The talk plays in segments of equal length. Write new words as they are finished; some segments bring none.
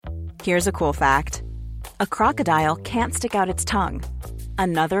Here's a cool fact. A crocodile can't stick out its tongue.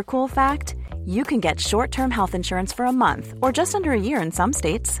 Another cool fact, you can get short-term health insurance for a month or just under a year in some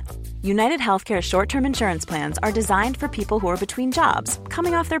states. United Healthcare short-term insurance plans are designed for people who are between jobs,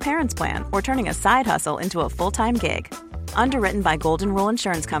 coming off their parents' plan, or turning a side hustle into a full-time gig. Underwritten by Golden Rule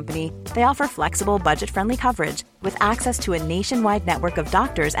Insurance Company, they offer flexible, budget-friendly coverage with access to a nationwide network of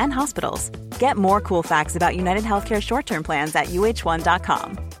doctors and hospitals. Get more cool facts about United Healthcare short-term plans at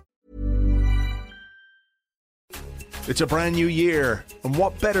uh1.com. It's a brand new year, and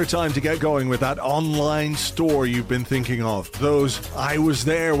what better time to get going with that online store you've been thinking of? Those "I was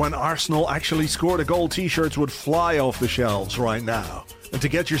there when Arsenal actually scored a goal" t-shirts would fly off the shelves right now. And to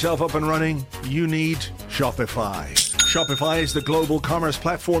get yourself up and running, you need Shopify. Shopify is the global commerce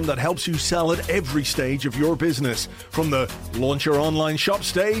platform that helps you sell at every stage of your business. From the launch your online shop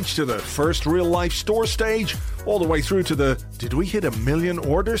stage to the first real-life store stage, all the way through to the "did we hit 1 million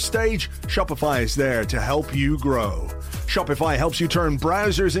orders" stage, Shopify is there to help you grow. Shopify helps you turn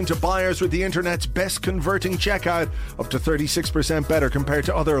browsers into buyers with the internet's best converting checkout, up to 36% better compared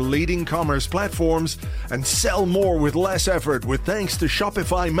to other leading commerce platforms, and sell more with less effort with thanks to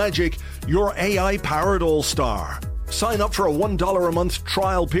Shopify Magic, your AI-powered all-star. Sign up for a $1 a month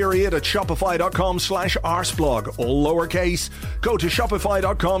trial period at shopify.com/arsblog, all lowercase. Go to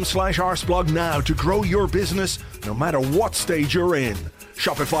shopify.com/arsblog now to grow your business no matter what stage you're in.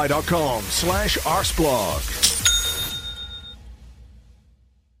 Shopify.com/arsblog.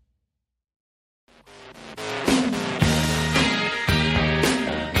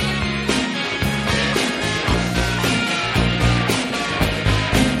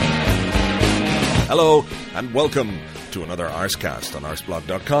 Hello and welcome to another Arscast on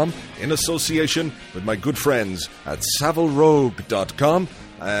arsblog.com in association with my good friends at savilerogue.com,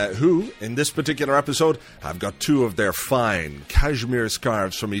 who, in this particular episode, have got two of their fine cashmere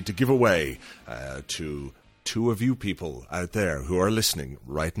scarves for me to give away to two of you people out there who are listening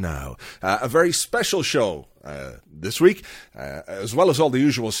right now. A very special show this week, as well as all the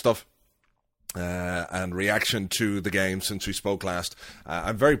usual stuff. And reaction to the game since we spoke last.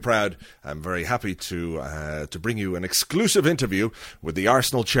 I'm very proud. I'm very happy to bring you an exclusive interview with the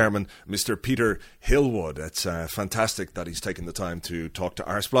Arsenal chairman, Mr. Peter Hill-Wood. It's fantastic that he's taken the time to talk to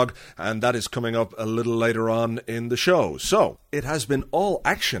Arsblog, and that is coming up a little later on in the show. So, it has been all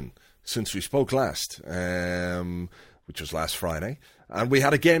action since we spoke last, which was last Friday, and we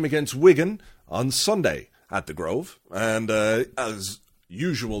had a game against Wigan on Sunday at the Grove, and as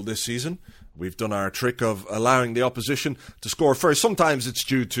usual this season, we've done our trick of allowing the opposition to score first. Sometimes it's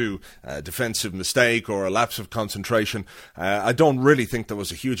due to a defensive mistake or a lapse of concentration. I don't really think there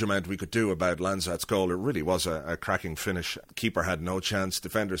was a huge amount we could do about Lanzat's goal. It really was a cracking finish. Keeper had no chance.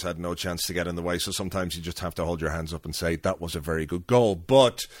 Defenders had no chance to get in the way. So sometimes you just have to hold your hands up and say, that was a very good goal.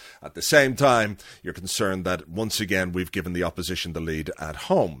 But at the same time, you're concerned that once again, we've given the opposition the lead at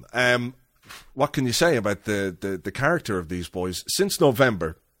home. What can you say about the character of these boys? Since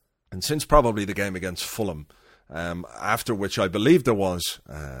November, and since probably the game against Fulham, after which I believe there was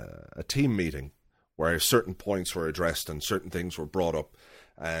a team meeting where certain points were addressed and certain things were brought up,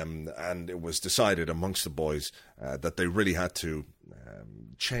 and it was decided amongst the boys that they really had to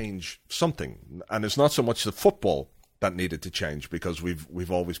change something. And it's not so much the football that needed to change, because we've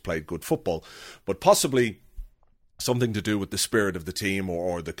always played good football, but possibly something to do with the spirit of the team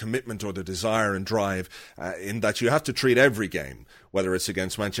or the commitment or the desire and drive, in that you have to treat every game, whether it's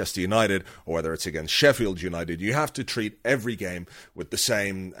against Manchester United or whether it's against Sheffield United, you have to treat every game with the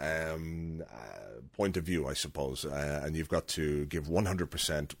same point of view, I suppose, and you've got to give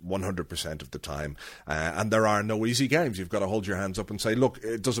 100% of the time, and there are no easy games. You've got to hold your hands up and say, look,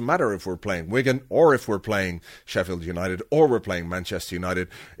 it doesn't matter if we're playing Wigan or if we're playing Sheffield United or we're playing Manchester United.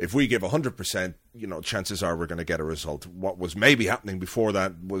 If we give 100%, chances are we're going to get a result. What was maybe happening before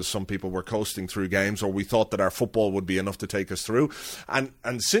that was some people were coasting through games, or we thought that our football would be enough to take us through. And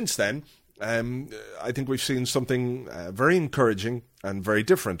since then, I think we've seen something very encouraging and very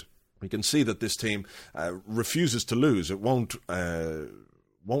different. We can see that this team refuses to lose. It won't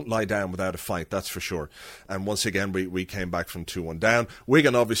lie down without a fight, that's for sure. And once again, we came back from 2-1 down.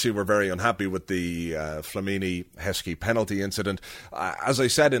 Wigan obviously were very unhappy with the Flamini-Heskey penalty incident. As I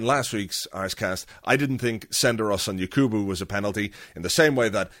said in last week's Arscast, I didn't think Senderos on Yakubu was a penalty, in the same way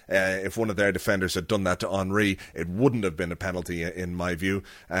that if one of their defenders had done that to Henry, it wouldn't have been a penalty in my view.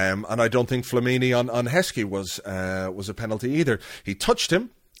 And I don't think Flamini on Heskey was a penalty either. He touched him,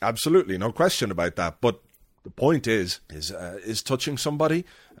 absolutely, no question about that, but the point is touching somebody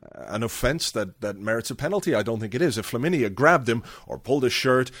an offence that merits a penalty? I don't think it is. If Flaminia grabbed him or pulled his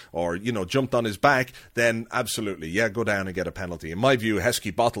shirt or, jumped on his back, then absolutely, yeah, go down and get a penalty. In my view,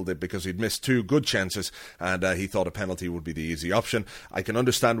 Heskey bottled it because he'd missed 2 good chances and he thought a penalty would be the easy option. I can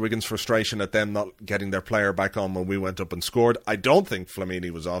understand Wigan's frustration at them not getting their player back on when we went up and scored. I don't think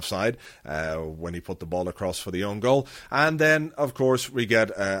Flamini was offside when he put the ball across for the own goal. And then, of course, we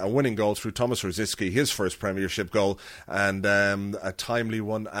get a winning goal through Thomas Rosicky, his first Premiership goal, and a timely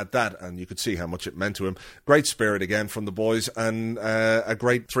one at that. And you could see how much it meant to him. Great spirit again from the boys and a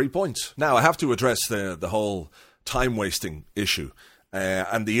great 3 points. Now, I have to address the whole time-wasting issue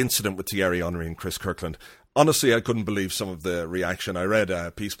and the incident with Thierry Henry and Chris Kirkland. Honestly, I couldn't believe some of the reaction. I read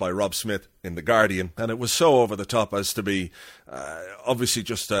a piece by Rob Smith in The Guardian, and it was so over the top as to be obviously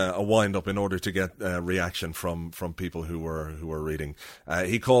just a wind-up in order to get reaction from people who were reading.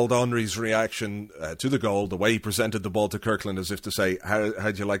 He called Henry's reaction to the goal, the way he presented the ball to Kirkland, as if to say,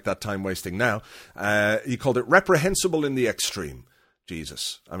 how'd you like that time wasting now? He called it reprehensible in the extreme.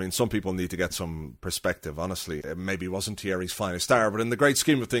 Jesus. I mean, some people need to get some perspective, honestly. It maybe wasn't Thierry's finest hour, but in the great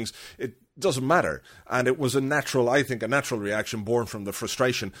scheme of things, it doesn't matter. And it was a natural reaction born from the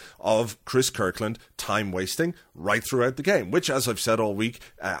frustration of Chris Kirkland time-wasting right throughout the game, which, as I've said all week,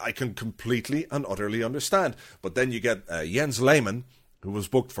 I can completely and utterly understand. But then you get Jens Lehmann, who was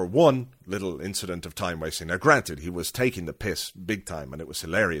booked for one little incident of time wasting. Now, granted, he was taking the piss big time, and it was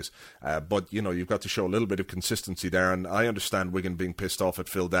hilarious. But, you've got to show a little bit of consistency there, and I understand Wigan being pissed off at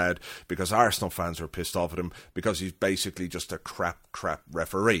Phil Dowd because Arsenal fans were pissed off at him because he's basically just a crap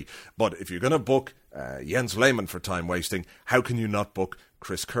referee. But if you're going to book Jens Lehmann for time wasting, how can you not book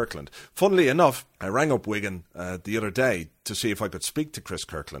Chris Kirkland? Funnily enough, I rang up Wigan the other day to see if I could speak to Chris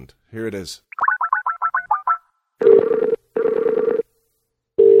Kirkland. Here it is.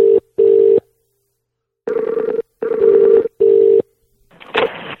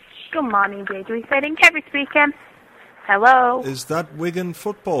 Good morning, J.J. Setting. Kerry speaking. Hello. Is that Wigan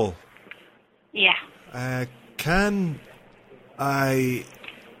football? Yeah. Can I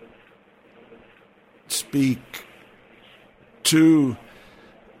speak to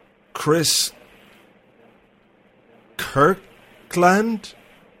Chris Kirkland,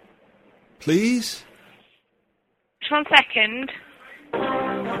 please? Just 1 second.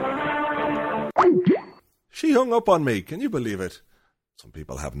 She hung up on me. Can you believe it? Some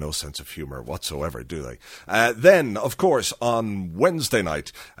people have no sense of humour whatsoever, do they? Then, of course, on Wednesday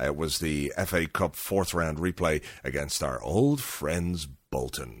night, it was the FA Cup 4th round replay against our old friends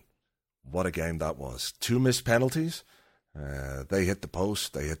Bolton. What a game that was. 2 missed penalties. They hit the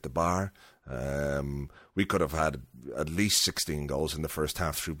post, they hit the bar. We could have had at least 16 goals in the first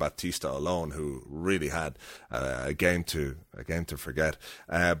half through Batista alone, who really had a game to forget.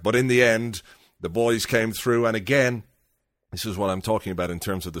 But in the end, the boys came through, and again, this is what I'm talking about in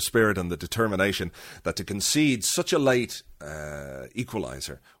terms of the spirit and the determination, that to concede such a late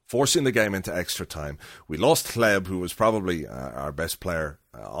equaliser, forcing the game into extra time. We lost Hleb, who was probably our best player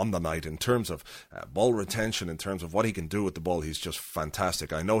on the night in terms of ball retention, in terms of what he can do with the ball. He's just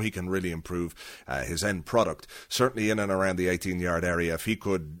fantastic. I know he can really improve his end product, certainly in and around the 18-yard area. If he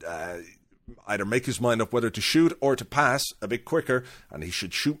could either make his mind up whether to shoot or to pass a bit quicker, and he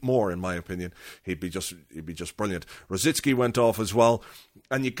should shoot more, in my opinion, he'd be just brilliant. Rosicky went off as well,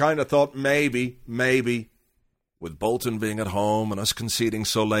 and you kind of thought maybe with Bolton being at home and us conceding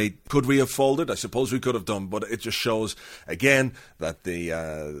so late, could we have folded? I suppose we could have done, but it just shows again that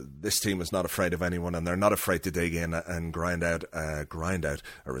this team is not afraid of anyone, and they're not afraid to dig in and grind out a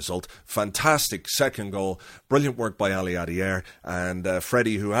result. Fantastic second goal, brilliant work by Ali Adier, and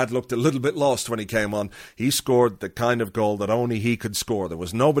Freddie, who had looked a little bit lost when he came on, he scored the kind of goal that only he could score. There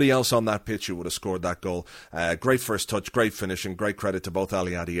was nobody else on that pitch who would have scored that goal. Great first touch, great finishing, great credit to both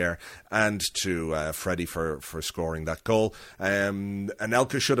Ali Adier and to Freddie for scoring that goal.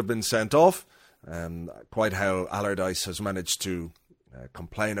 Anelka should have been sent off. Quite how Allardyce has managed to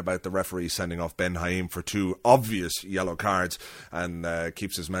complain about the referee sending off Ben Haim for 2 obvious yellow cards, and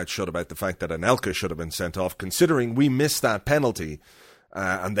keeps his mouth shut about the fact that Anelka should have been sent off, considering we missed that penalty.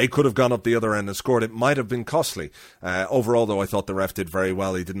 And they could have gone up the other end and scored. It might have been costly. Overall, though, I thought the ref did very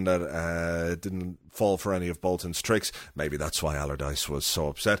well. He didn't fall for any of Bolton's tricks. Maybe that's why Allardyce was so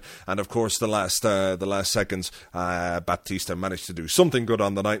upset. And of course, the last seconds, Baptista managed to do something good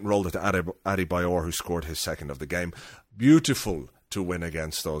on the night and rolled it to Adebayor, who scored his second of the game. Beautiful to win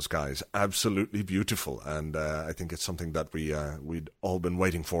against those guys. Absolutely beautiful. And I think it's something that we'd all been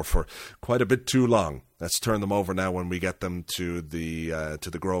waiting for quite a bit too long. Let's turn them over now when we get them to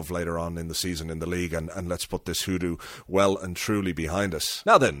the Grove later on in the season in the league, and let's put this hoodoo well and truly behind us.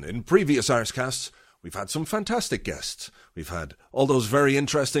 Now then, in previous Arscasts, we've had some fantastic guests. We've had all those very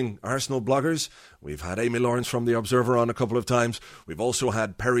interesting Arsenal bloggers. We've had Amy Lawrence from The Observer on a couple of times. We've also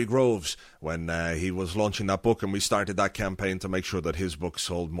had Perry Groves when he was launching that book, and we started that campaign to make sure that his book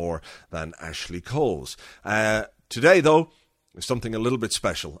sold more than Ashley Cole's. Today, though, is something a little bit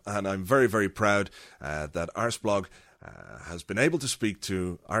special, and I'm very, very proud that Arsblog has been able to speak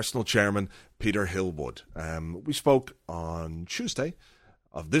to Arsenal chairman Peter Hill-Wood. We spoke on Tuesday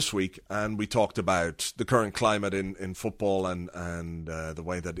of this week, and we talked about the current climate in football and the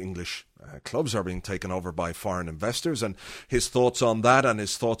way that English clubs are being taken over by foreign investors, and his thoughts on that and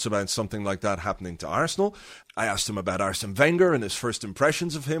his thoughts about something like that happening to Arsenal. I asked him about Arsene Wenger and his first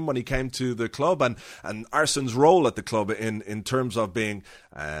impressions of him when he came to the club, and Arsene's role at the club in terms of being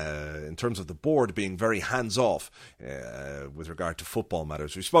in terms of the board being very hands off with regard to football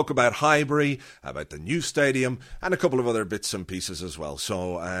matters. We spoke about Highbury, about the new stadium, and a couple of other bits and pieces as well.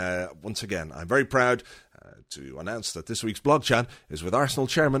 So once again, I'm very proud to announce that this week's Blog Chat is with Arsenal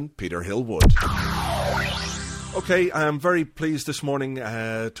chairman Peter Hill-Wood. Okay, I'm very pleased this morning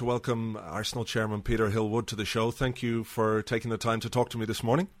to welcome Arsenal chairman Peter Hill-Wood to the show. Thank you for taking the time to talk to me this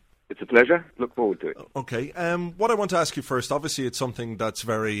morning. It's a pleasure. Look forward to it. Okay, what I want to ask you first, obviously it's something that's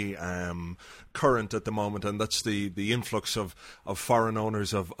very current at the moment, and that's the influx of foreign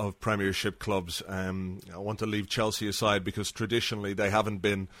owners of Premiership clubs. I want to leave Chelsea aside because traditionally they haven't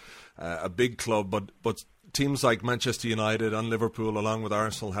been a big club, but teams like Manchester United and Liverpool, along with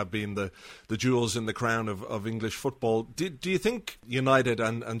Arsenal, have been the jewels in the crown of English football. Do you think United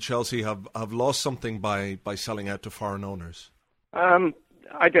and Chelsea have lost something by selling out to foreign owners?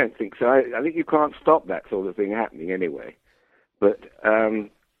 I don't think so. I think you can't stop that sort of thing happening anyway. But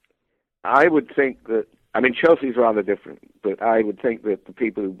I would think that, Chelsea's rather different, but I would think that the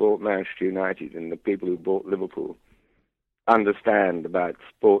people who bought Manchester United and the people who bought Liverpool understand about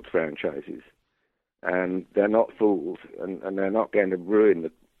sports franchises. And they're not fools, and they're not going to ruin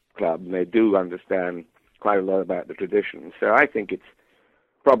the club, and they do understand quite a lot about the tradition. So I think it's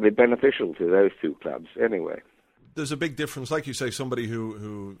probably beneficial to those two clubs anyway. There's a big difference, like you say, somebody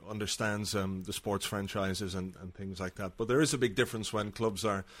who understands the sports franchises and things like that. But there is a big difference when clubs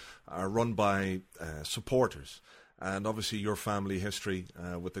are run by supporters. And obviously your family history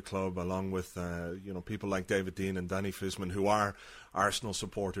with the club, along with people like David Dean and Danny Fisman, who are Arsenal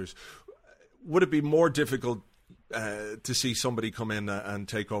supporters. Would it be more difficult to see somebody come in and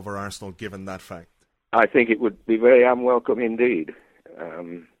take over Arsenal, given that fact? I think it would be very unwelcome indeed.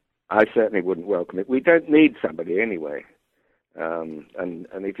 I certainly wouldn't welcome it. We don't need somebody anyway. And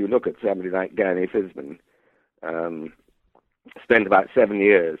if you look at somebody like Danny Fisman, spent about 7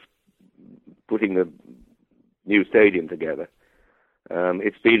 years putting the new stadium together.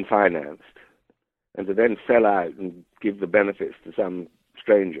 It's been financed. And to then sell out and give the benefits to some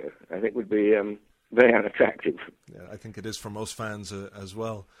stranger, I think would be very unattractive. Yeah, I think it is for most fans as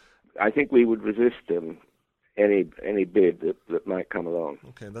well. I think we would resist any bid that might come along.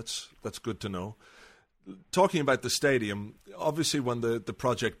 Okay, that's good to know. Talking about the stadium, obviously when the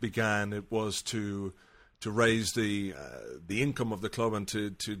project began, it was to raise the income of the club and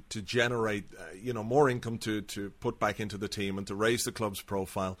to generate more income to put back into the team and to raise the club's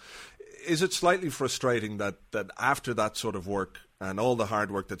profile. Is it slightly frustrating that after that sort of work and all the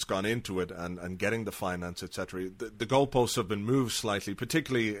hard work that's gone into it and getting the finance, etc., the goalposts have been moved slightly,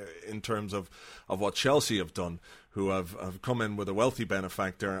 particularly in terms of what Chelsea have done, who have come in with a wealthy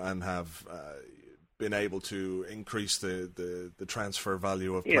benefactor and have been able to increase the transfer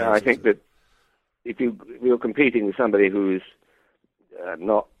value of players? Yeah, I think that if you're competing with somebody who's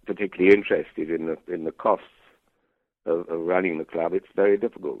not particularly interested in the costs of running the club, it's very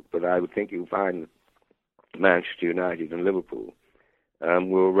difficult. But I would think you'll find Manchester United and Liverpool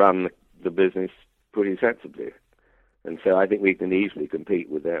will run the business pretty sensibly. And so I think we can easily compete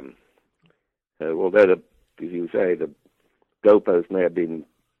with them. Although, as you say, the goalposts may have been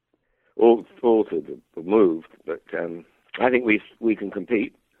altered or moved, but I think we can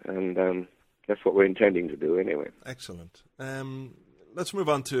compete, and that's what we're intending to do anyway. Excellent. Let's move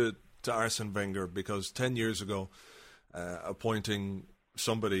on to Arsene Wenger, because 10 years ago, appointing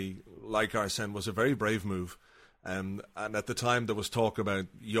somebody like Arsene was a very brave move. And at the time there was talk about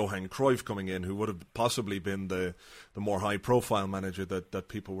Johan Cruyff coming in, who would have possibly been the more high-profile manager that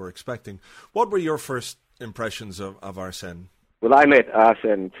people were expecting. What were your first impressions of Arsene? Well, I met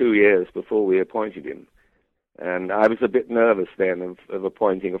Arsene 2 years before we appointed him, and I was a bit nervous then of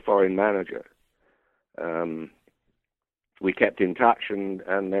appointing a foreign manager. We kept in touch, and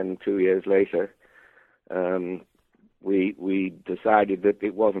then 2 years later, we decided that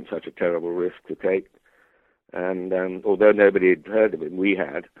it wasn't such a terrible risk to take. And although nobody had heard of him, we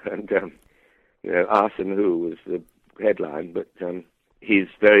had. And Arsene Who was the headline, but he's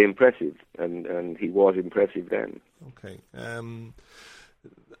very impressive, and he was impressive then. Okay.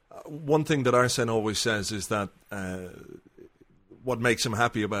 One thing that Arsene always says is that what makes him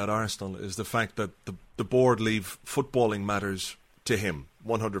happy about Arsenal is the fact that the board leave footballing matters to him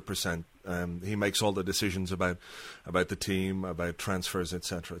 100%. He makes all the decisions about the team, about transfers,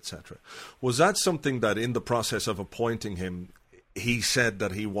 etc., etc. Was that something that in the process of appointing him, he said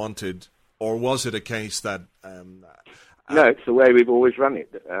that he wanted, or was it a case that... No, it's the way we've always run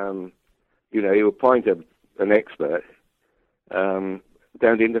it. You appoint an expert,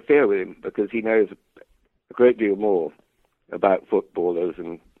 don't interfere with him, because he knows a great deal more about footballers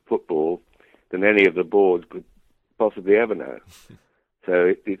and football than any of the boards could possibly ever know.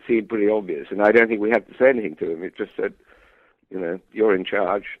 So it seemed pretty obvious, and I don't think we had to say anything to him. It just said, you're in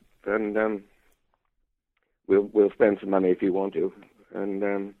charge, and we'll spend some money if you want to,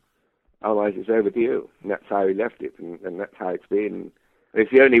 and otherwise it's over to you. And that's how he left it, and that's how it's been. And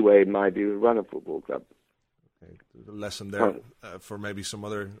it's the only way, in my view, to run a football club. Okay. There's a lesson there for maybe some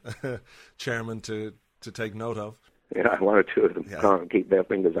other chairman to take note of. Yeah, one or two of them can't keep their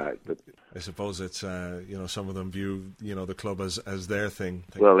fingers out. But I suppose it's some of them view the club as their thing.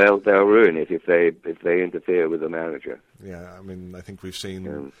 Well, they'll ruin it if they interfere with the manager. Yeah, I mean, I think we've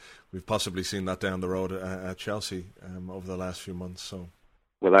possibly seen that down the road at Chelsea over the last few months. So,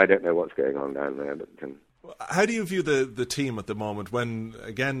 well, I don't know what's going on down there, but. How do you view the team at the moment? When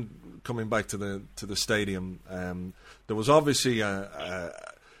again coming back to the stadium, there was obviously a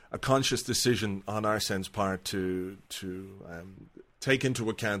conscious decision on Arsene's part to take into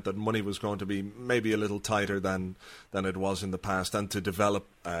account that money was going to be maybe a little tighter than it was in the past, and to develop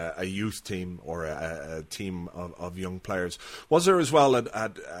a youth team or a team of young players. Was there as well at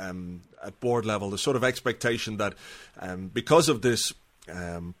board level the sort of expectation that because of this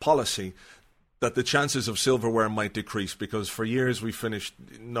policy, that the chances of silverware might decrease? Because for years we finished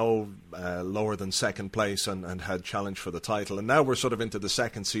no lower than second place and had challenged for the title, and now we're sort of into the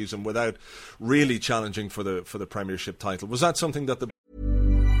second season without really challenging for the Premiership title. Was that something that the...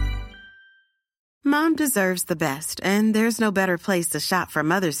 Mom deserves the best, and there's no better place to shop for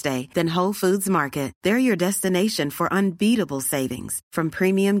Mother's Day than Whole Foods Market. They're your destination for unbeatable savings, from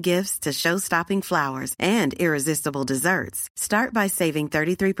premium gifts to show-stopping flowers and irresistible desserts. Start by saving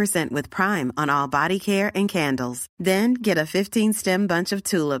 33% with Prime on all body care and candles. Then get a 15-stem bunch of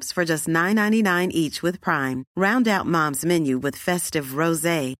tulips for just $9.99 each with Prime. Round out Mom's menu with festive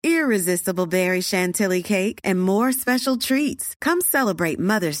rosé, irresistible berry chantilly cake, and more special treats. Come celebrate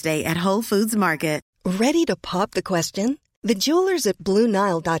Mother's Day at Whole Foods Market. Ready to pop the question? The jewelers at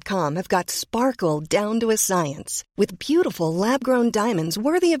BlueNile.com have got sparkle down to a science with beautiful lab-grown diamonds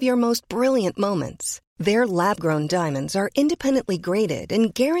worthy of your most brilliant moments. Their lab-grown diamonds are independently graded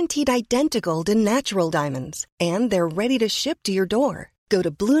and guaranteed identical to natural diamonds, and they're ready to ship to your door. Go to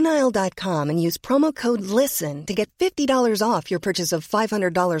BlueNile.com and use promo code LISTEN to get $50 off your purchase of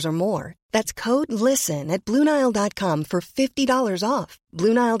 $500 or more. That's code LISTEN at BlueNile.com for $50 off.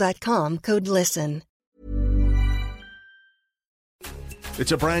 BlueNile.com, code LISTEN.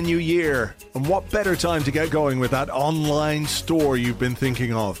 It's a brand new year, and what better time to get going with that online store you've been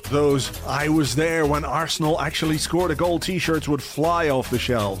thinking of? Those "I was there when Arsenal actually scored a goal" t-shirts would fly off the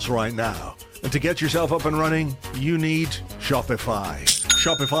shelves right now. And to get yourself up and running, you need Shopify.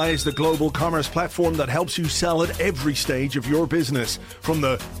 Shopify is the global commerce platform that helps you sell at every stage of your business. From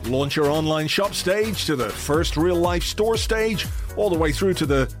the launch your online shop stage to the first real-life store stage, all the way through to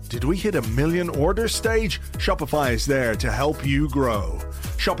the "did we hit 1 million orders" stage, Shopify is there to help you grow.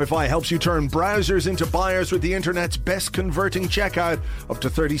 Shopify helps you turn browsers into buyers with the internet's best converting checkout, up to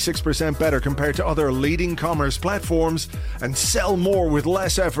 36% better compared to other leading commerce platforms, and sell more with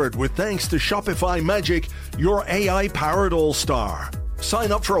less effort with thanks to Shopify Magic, your AI-powered all-star.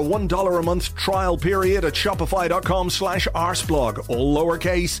 Sign up for a $1 a month trial period at shopify.com/arsblog, all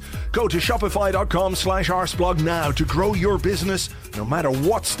lowercase. Go to shopify.com/arsblog now to grow your business no matter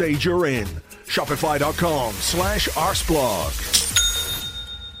what stage you're in. Shopify.com/arsblog.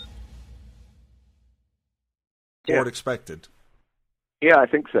 Board expected? Yeah, I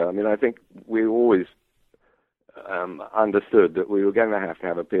think so. I mean, I think we always understood that we were going to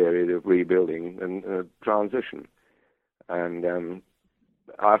have a period of rebuilding and transition. And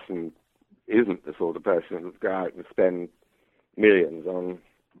Arsene isn't the sort of person who would go out and spend millions on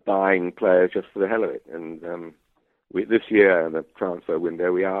buying players just for the hell of it. And this year in the transfer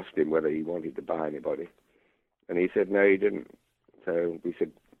window, we asked him whether he wanted to buy anybody. And he said, no, he didn't. So we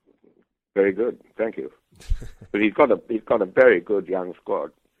said, very good, thank you. But he's got a very good young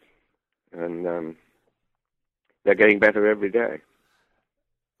squad. And they're getting better every day.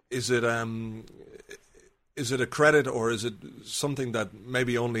 is it a credit, or is it something that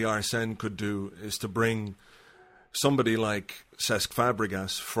maybe only Arsène could do, is to bring somebody like Cesc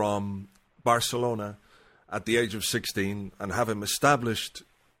Fabregas from Barcelona at the age of 16 and have him established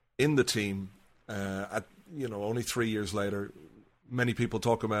in the team only 3 years later? Many people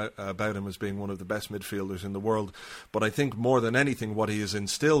talk about him as being one of the best midfielders in the world, but I think more than anything what he has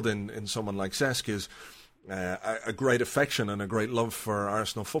instilled in someone like Cesc is a great affection and a great love for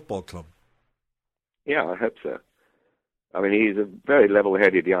Arsenal Football Club. Yeah, I hope so. I mean, he's a very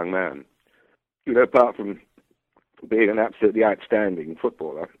level-headed young man. Apart from being an absolutely outstanding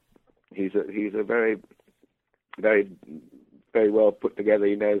footballer, he's a very, very, very well put together.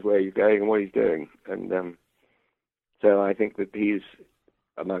 He knows where he's going and what he's doing, and so I think that he's,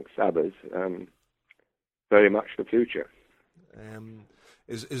 amongst others, very much the future.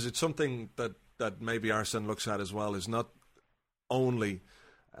 Is it something that maybe Arsène looks at as well, is not only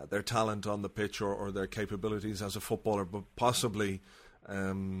their talent on the pitch or their capabilities as a footballer, but possibly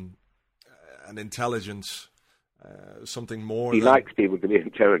an intelligence, something more? He likes people to be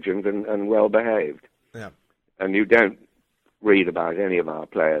intelligent and well-behaved. Yeah. And you don't read about any of our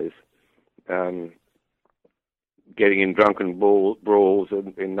players getting in drunken brawls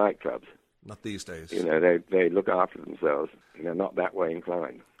in nightclubs. Not these days. They look after themselves. They're not that way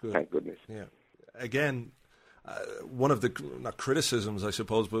inclined. Good. Thank goodness. Yeah. Again, one of the, not criticisms, I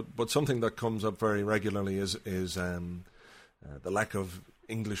suppose, but something that comes up very regularly is the lack of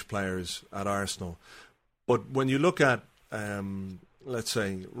English players at Arsenal. But when you look at, let's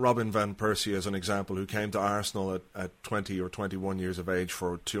say, Robin van Persie as an example, who came to Arsenal at 20 or 21 years of age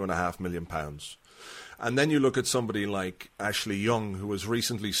for £2.5 million. And then you look at somebody like Ashley Young, who was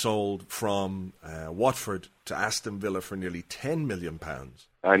recently sold from Watford to Aston Villa for nearly £10 million.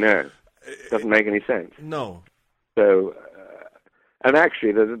 I know. Doesn't make any sense. No. So, and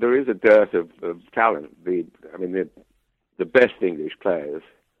actually, there is a dearth of talent. The best English players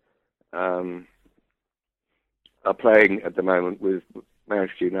are playing at the moment with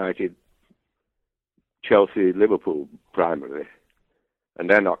Manchester United, Chelsea, Liverpool primarily, and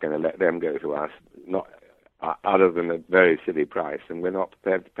they're not going to let them go to us, not other than a very silly price, and we're not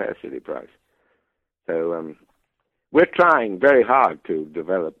prepared to pay a silly price. So we're trying very hard to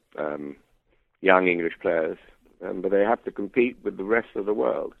develop young English players, but they have to compete with the rest of the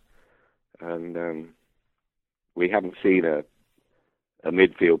world. And we haven't seen a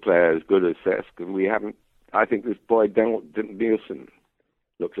midfield player as good as Cesc, and we haven't. I think this boy Nielsen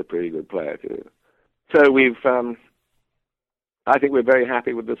looks a pretty good player too. So we've. I think we're very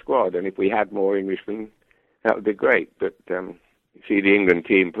happy with the squad, and if we had more Englishmen, that would be great. But you see the England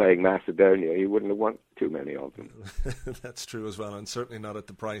team playing Macedonia, you wouldn't want too many of them. That's true as well, and certainly not at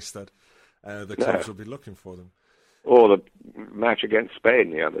the price that the clubs would be looking for them. Or the match against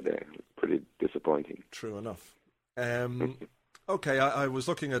Spain the other day. Pretty disappointing. True enough. Okay, I was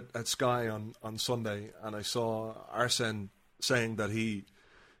looking at Sky on Sunday, and I saw Arsène saying that he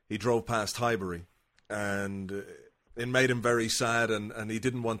drove past Highbury, and it made him very sad, and he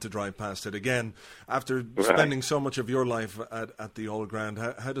didn't want to drive past it again. After spending so much of your life at the Old Ground,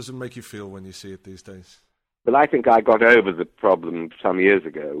 how does it make you feel when you see it these days? Well, I think I got over the problem some years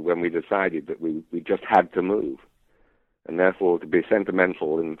ago when we decided that we just had to move. And therefore, to be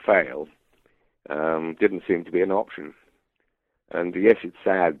sentimental and fail didn't seem to be an option. And yes, it's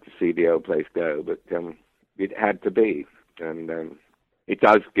sad to see the old place go, but it had to be. And it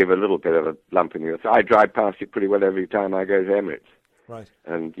does give a little bit of a lump in your throat. I drive past it pretty well every time I go to Emirates. Right.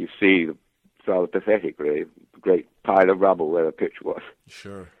 And you see, it's rather pathetic, really, the great pile of rubble where the pitch was.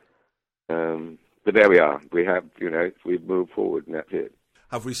 Sure. But there we are. We have, we've moved forward, and that's it.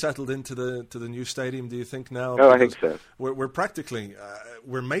 Have we settled into the new stadium, do you think, now? Oh, I think so. We're practically,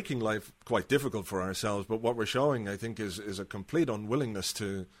 we're making life quite difficult for ourselves, but what we're showing, I think, is a complete unwillingness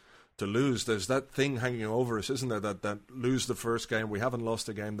to lose. There's that thing hanging over us, isn't there, that lose the first game. We haven't lost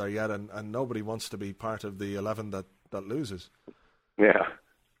a game there yet, and nobody wants to be part of the 11 that loses. Yeah.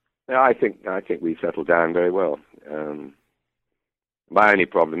 I think we settled down very well. My only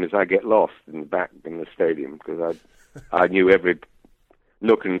problem is I get lost in the stadium, because I knew every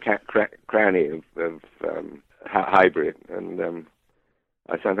nook and cranny of Highbury, and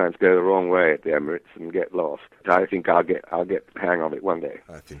I sometimes go the wrong way at the Emirates and get lost. I think I'll get the hang of it one day.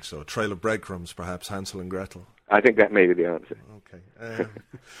 I think so. Trail of breadcrumbs, perhaps, Hansel and Gretel. I think that may be the answer. Okay.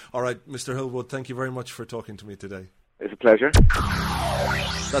 All right, Mr. Hillwood, thank you very much for talking to me today. It's a pleasure.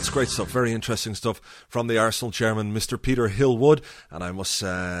 That's great stuff. Very interesting stuff from the Arsenal chairman, Mr. Peter Hill-Wood. And I must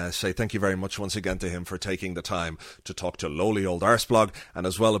say thank you very much once again to him for taking the time to talk to lowly old Arseblog. And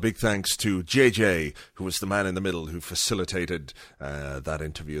as well, a big thanks to JJ, who was the man in the middle who facilitated that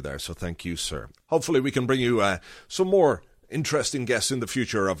interview there. So thank you, sir. Hopefully we can bring you some more interesting guests in the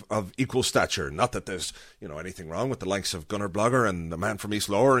future of equal stature. Not that there's, anything wrong with the likes of Gunnar Blogger and the man from East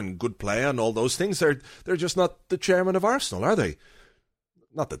Lower and Good Play and all those things. They're just not the chairman of Arsenal, are they?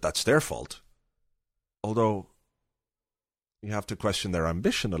 Not that that's their fault. Although you have to question their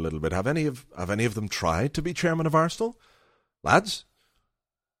ambition a little bit. Have any of them tried to be chairman of Arsenal? Lads?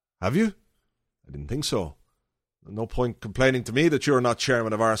 Have you? I didn't think so. No point complaining to me that you're not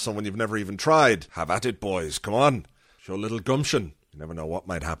chairman of Arsenal when you've never even tried. Have at it, boys. Come on. Show a little gumption. You never know what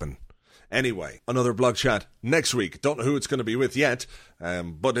might happen. Anyway, another blog chat next week. Don't know who it's going to be with yet,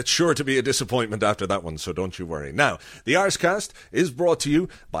 but it's sure to be a disappointment after that one, so don't you worry. Now, the Arscast is brought to you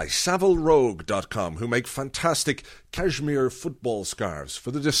by SavilRogue.com, who make fantastic cashmere football scarves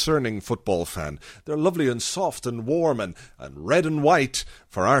for the discerning football fan. They're lovely and soft and warm and red and white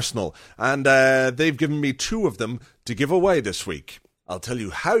for Arsenal, and they've given me 2 of them to give away this week. I'll tell you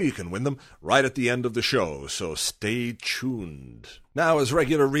how you can win them right at the end of the show, so stay tuned. Now, as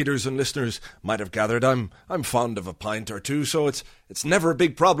regular readers and listeners might have gathered, I'm fond of a pint or two, so it's never a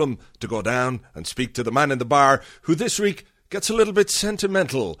big problem to go down and speak to the man in the bar, who this week gets a little bit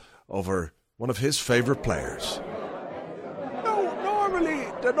sentimental over one of his favourite players. Normally,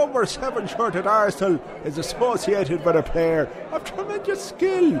 the number 7 shirt at Arsenal is associated with a player of tremendous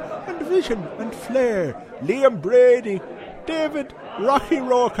skill and vision and flair. Liam Brady, David Rocky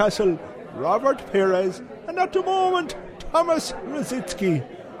Rocastle, Robert Pires, and at the moment, Thomas Rosicki.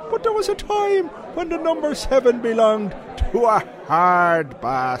 But there was a time when the number 7 belonged to a hard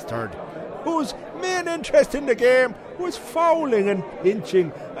bastard, whose main interest in the game was fouling and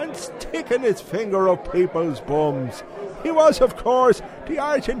pinching and sticking his finger up people's bums. He was, of course, the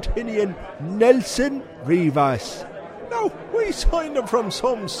Argentinian Nelson Rivas. Now, we signed him from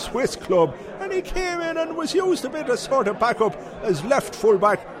some Swiss club, and he came in and was used a bit as sort of backup as left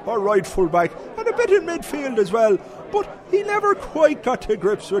full-back or right full-back, and a bit in midfield as well. But he never quite got to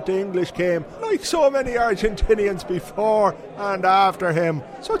grips with the English game, like so many Argentinians before and after him,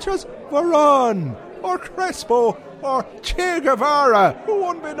 such as Varane, or Crespo, or Che Guevara, who,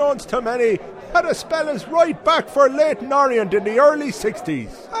 unbeknownst to many, had a spell as right back for Leyton Orient in the early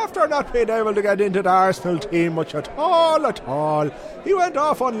 60s. After not being able to get into the Arsenal team much at all, he went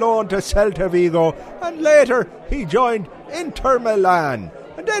off on loan to Celta Vigo, and later he joined Inter Milan,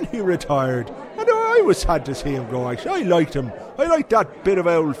 and then he retired. And I was sad to see him go, actually. I liked him. I liked that bit of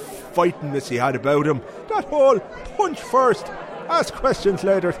old fightingness he had about him. That whole punch first, ask questions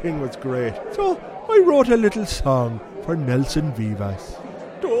later thing was great. So I wrote a little song for Nelson Vivas.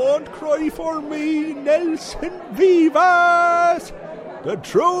 Don't cry for me, Nelson Vivas. The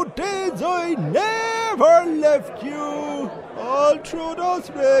truth is I never left you. All through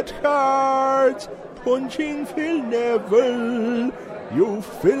those red cards, punching Phil Neville. You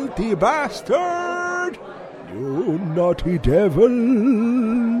filthy bastard. You naughty devil.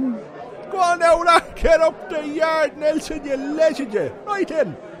 Go on now, lad. Get up the yard, Nelson, you legend, you. Right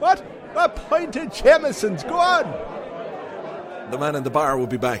then. What? A pint of Jameson's. Go on. The man in the bar will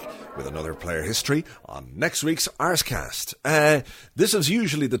be back with another player history on next week's Arscast. This is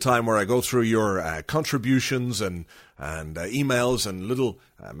usually the time where I go through your contributions and emails and little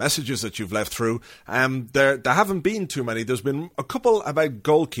messages that you've left through. There haven't been too many. There's been a couple about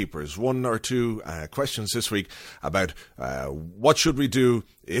goalkeepers, 1 or 2 questions this week about what should we do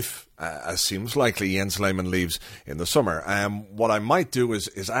if, as seems likely, Jens Lehmann leaves in the summer. What I might do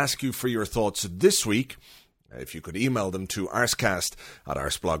is ask you for your thoughts this week. If you could email them to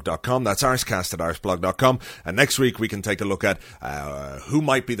arscast@arsblog.com. That's arscast@arsblog.com. And next week we can take a look at who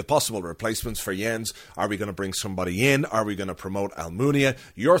might be the possible replacements for Jens. Are we going to bring somebody in? Are we going to promote Almunia?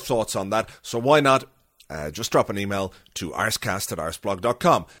 Your thoughts on that. So why not just drop an email to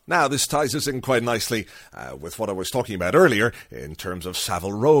arscast@arsblog.com. Now, this ties us in quite nicely with what I was talking about earlier in terms of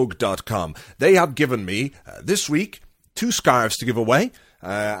SavilRogue.com. They have given me, this week, 2 scarves to give away.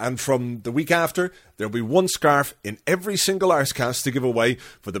 And from the week after, there'll be 1 scarf in every single Arscast to give away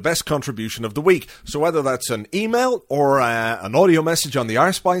for the best contribution of the week. So whether that's an email or an audio message on the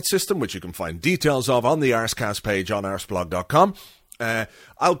Arsbyte system, which you can find details of on the Arscast page on arsblog.com,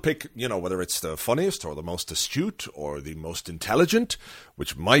 I'll pick, whether it's the funniest or the most astute or the most intelligent,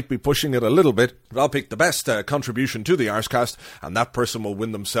 which might be pushing it a little bit, but I'll pick the best contribution to the Arscast, and that person will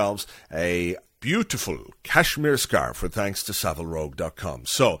win themselves a beautiful cashmere scarf with thanks to SavileRogue.com.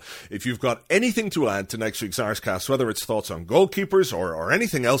 So, if you've got anything to add to next week's Arscast, whether it's thoughts on goalkeepers or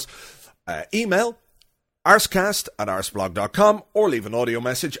anything else, email arscast@arsblog.com or leave an audio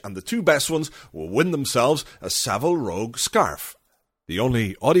message, and the two best ones will win themselves a Savile Rogue scarf. The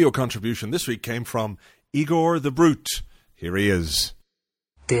only audio contribution this week came from Igor the Brute. Here he is.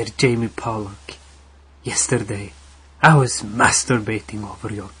 Dear Jamie Pollock, yesterday I was masturbating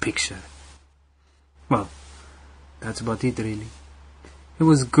over your picture. Well, that's about it really. It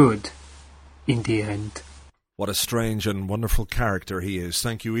was good, in the end. What a strange and wonderful character he is.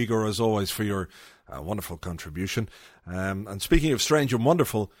 Thank you, Igor, as always, for your wonderful contribution. And speaking of strange and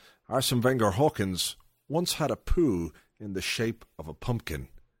wonderful, Arsene Wenger Hawkins once had a poo in the shape of a pumpkin.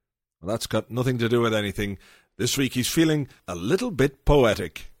 Well, that's got nothing to do with anything. This week he's feeling a little bit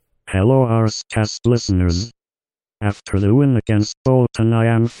poetic. Hello, Arscast listeners. After the win against Bolton, I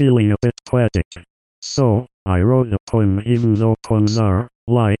am feeling a bit poetic. So, I wrote a poem, even though poems are,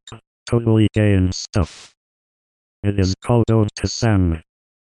 like, totally gay and stuff. It is called Ode to Sam.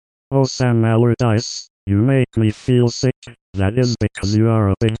 Oh, Sam Allardyce, you make me feel sick. That is because you are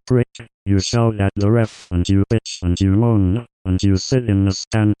a big prick. You shout at the ref, and you bitch, and you moan, and you sit in the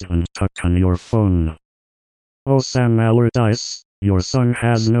stand and talk on your phone. Oh, Sam Allardyce, your song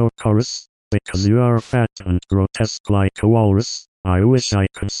has no chorus, because you are fat and grotesque like a walrus. I wish I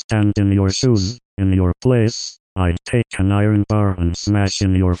could stand in your shoes, in your place. I'd take an iron bar and smash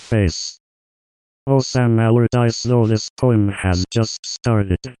in your face. Oh, Sam Allardyce, though this poem has just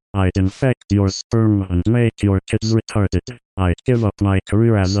started, I'd infect your sperm and make your kids retarded. I'd give up my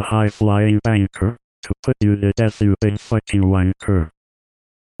career as a high-flying banker, to put you to death, you big fucking wanker.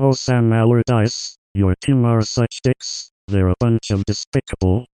 Oh, Sam Allardyce, your team are such dicks. They're a bunch of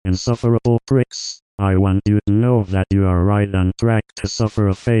despicable, insufferable pricks. I want you to know that you are right on track to suffer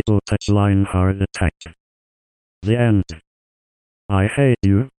a fatal touchline heart attack. The end. I hate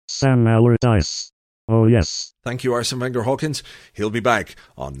you, Sam Allardyce. Oh yes. Thank you, Arsene Wenger Hawkins. He'll be back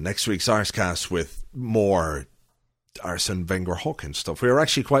on next week's Arscast with more Arsene Wenger Hawkins stuff. We are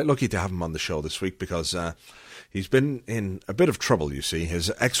actually quite lucky to have him on the show this week because he's been in a bit of trouble, you see.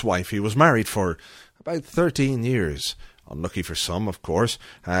 His ex-wife, he was married for about 13 years. Unlucky for some, of course,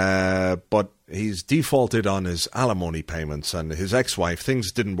 but he's defaulted on his alimony payments, and his ex-wife,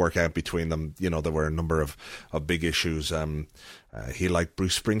 things didn't work out between them. You know, there were a number of big issues. He liked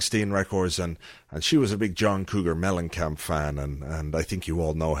Bruce Springsteen records, and she was a big John Cougar Mellencamp fan, and I think you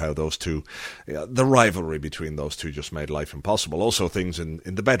all know how those two, the rivalry between those two just made life impossible. Also, things in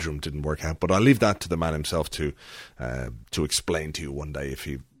the bedroom didn't work out, but I'll leave that to the man himself to explain to you one day if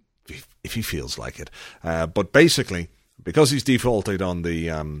he feels like it. But basically, because he's defaulted on the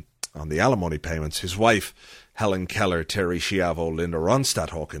alimony payments, his wife, Helen Keller, Terry Schiavo, Linda Ronstadt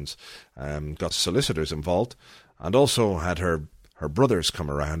Hawkins, got solicitors involved, and also had her brothers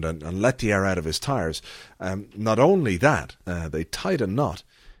come around and let the air out of his tires. Not only that, they tied a knot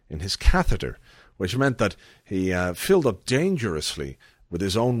in his catheter, which meant that he filled up dangerously with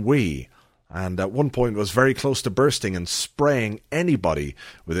his own wee, and at one point was very close to bursting and spraying anybody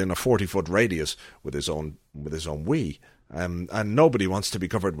within a 40-foot radius with his own wee. And nobody wants to be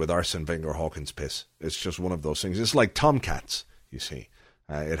covered with Arsene Wenger Hawkins piss. It's just one of those things. It's like tomcats, you see.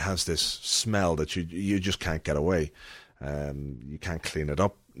 It has this smell that you just can't get away. You can't clean it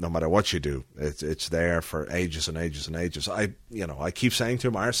up, no matter what you do. It's there for ages and ages and ages. I keep saying to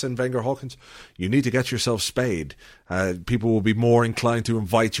him, Arsene Wenger Hawkins, you need to get yourself spayed. People will be more inclined to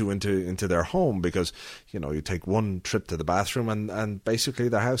invite you into their home because, you take one trip to the bathroom and basically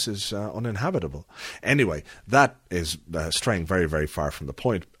the house is uninhabitable. Anyway, that is straying very, very far from the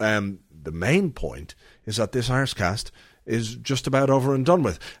point. The main point is that this Arscast is just about over and done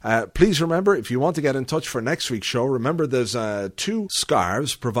with. Please remember, if you want to get in touch for next week's show, remember there's 2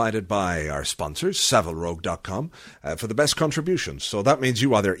 scarves provided by our sponsors, SavileRogue.com, for the best contributions. So that means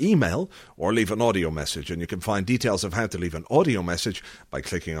you either email or leave an audio message, and you can find details of how to leave an audio message by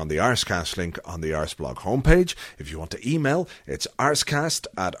clicking on the Arscast link on the Arsblog homepage. If you want to email, it's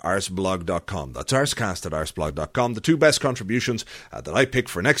arscast@arsblog.com. That's arscast@arsblog.com. The 2 best contributions that I pick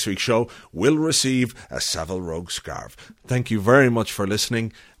for next week's show will receive a Savile Rogue scarf. Thank you very much for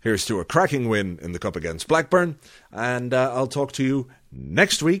listening. Here's to a cracking win in the Cup against Blackburn, and I'll talk to you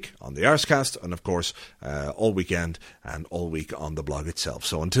next week on the Arscast, and of course all weekend and all week on the blog itself.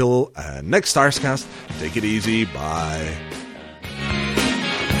 So until next Arscast, take it easy. Bye.